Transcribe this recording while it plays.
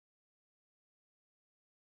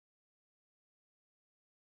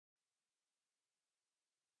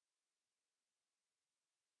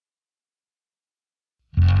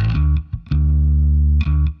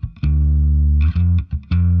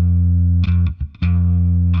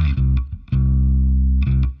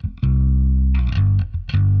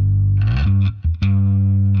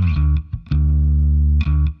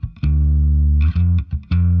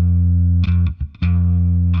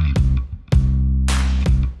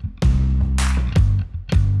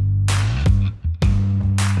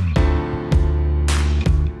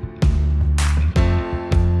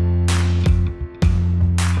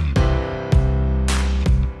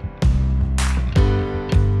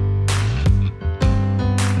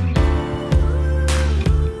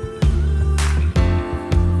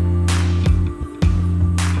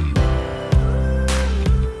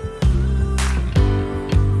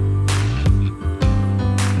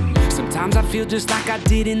feel just like I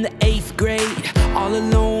did in the 8th grade. All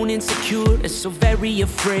alone, insecure, and so very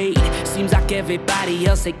afraid. Seems like everybody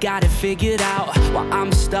else, they got it figured out, while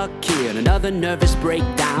I'm stuck here in another nervous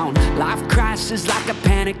breakdown. Life crashes like a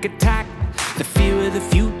panic attack. The fear of the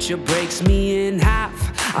future breaks me in half.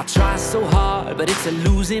 I try so hard, but it's a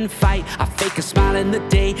losing fight. I fake a smile in the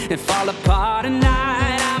day and fall apart at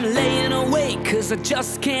night. I'm laying awake cause I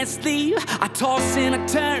just can't sleep. I toss and I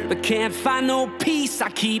turn but can't find no peace. I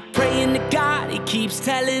keep praying to God, He keeps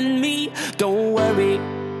telling me, don't worry,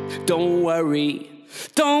 don't worry,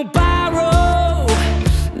 don't borrow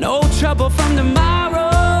no trouble from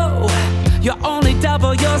tomorrow. You only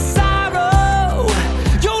double your sorrow,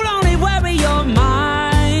 you'll only worry your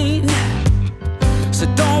mind. So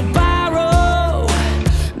don't borrow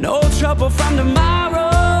no trouble from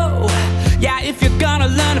tomorrow. Yeah, if you're gonna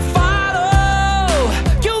learn to follow,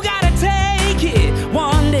 you gotta take it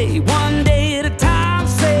one day at a time.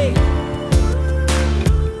 Say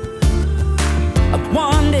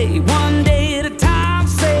one day at a time.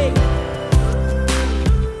 Say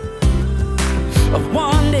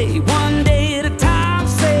one day at a time.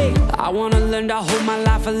 Say I wanna learn to hold my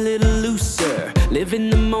life a little looser, live in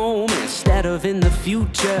the moment instead of in the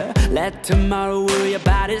future. Let tomorrow worry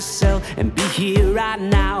about itself and be here right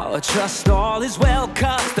now. Trust all is well,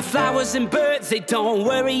 cause the flowers and birds, they don't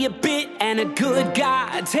worry a bit. And a good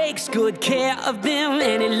God takes good care of them,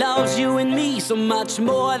 and He loves you and me so much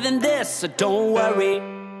more than this. So don't worry,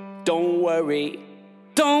 don't worry,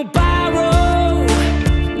 don't borrow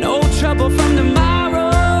no trouble from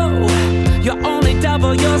tomorrow. You only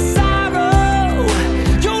double your sorrow,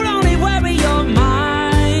 you'll only worry your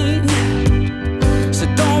mind. So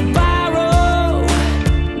don't borrow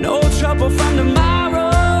no trouble from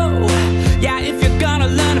tomorrow. Yeah, if you're gonna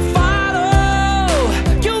learn to follow,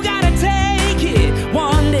 you gotta take it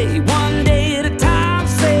one day at a time.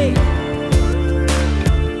 Say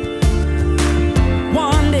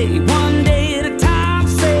one day at a time.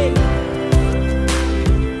 Say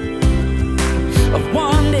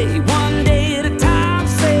one day at a time.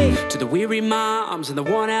 Say to the weary moms and the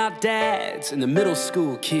worn-out dads and the middle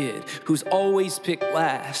school kid who's always picked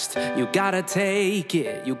last, you gotta take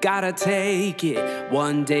it, you gotta take it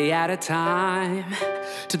one day at a time.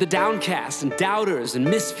 To the downcast and doubters and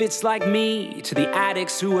misfits like me, to the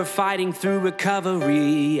addicts who are fighting through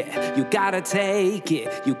recovery, you gotta take it,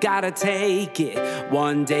 you gotta take it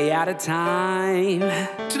one day at a time.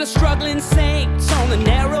 To the struggling saints on the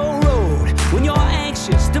narrow road, when you're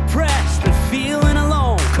anxious, depressed, and feeling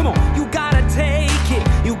alone, come on, you gotta take it,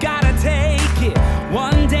 you gotta take it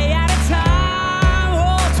one day at a time.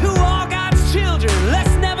 Oh, to all God's children,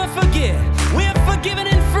 let's never forget, we're forgiven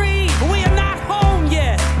and free, but we are not home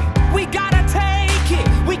yet. We gotta take it,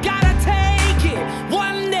 we gotta take it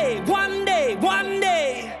one day, one day, one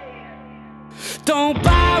day. Don't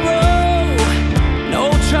borrow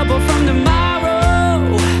no trouble from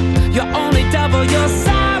tomorrow. You only double your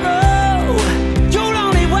sorrow, you'll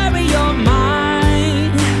only worry your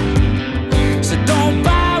mind. So don't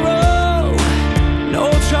borrow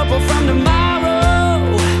no trouble from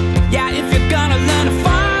tomorrow. Yeah, if you're gonna learn to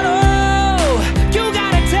follow, you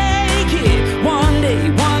gotta take it one day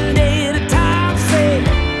at a time. Say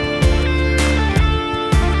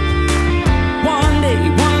one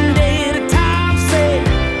day at a time. Say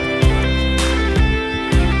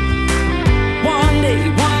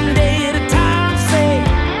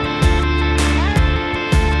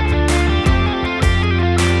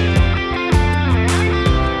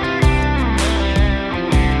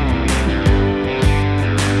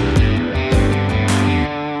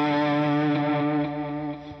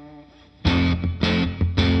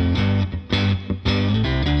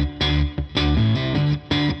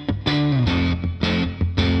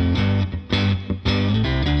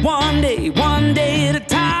one day at a time. Say one day at a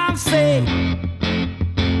time. Say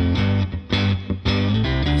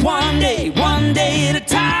one day at a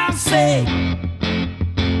time. Say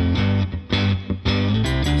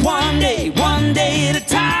one day at a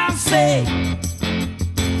time. Say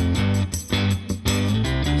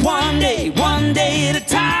one day at a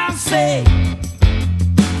time. Say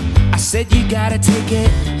I said you gotta take it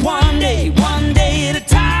one day at a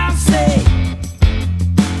time. Say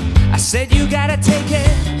I said you gotta take it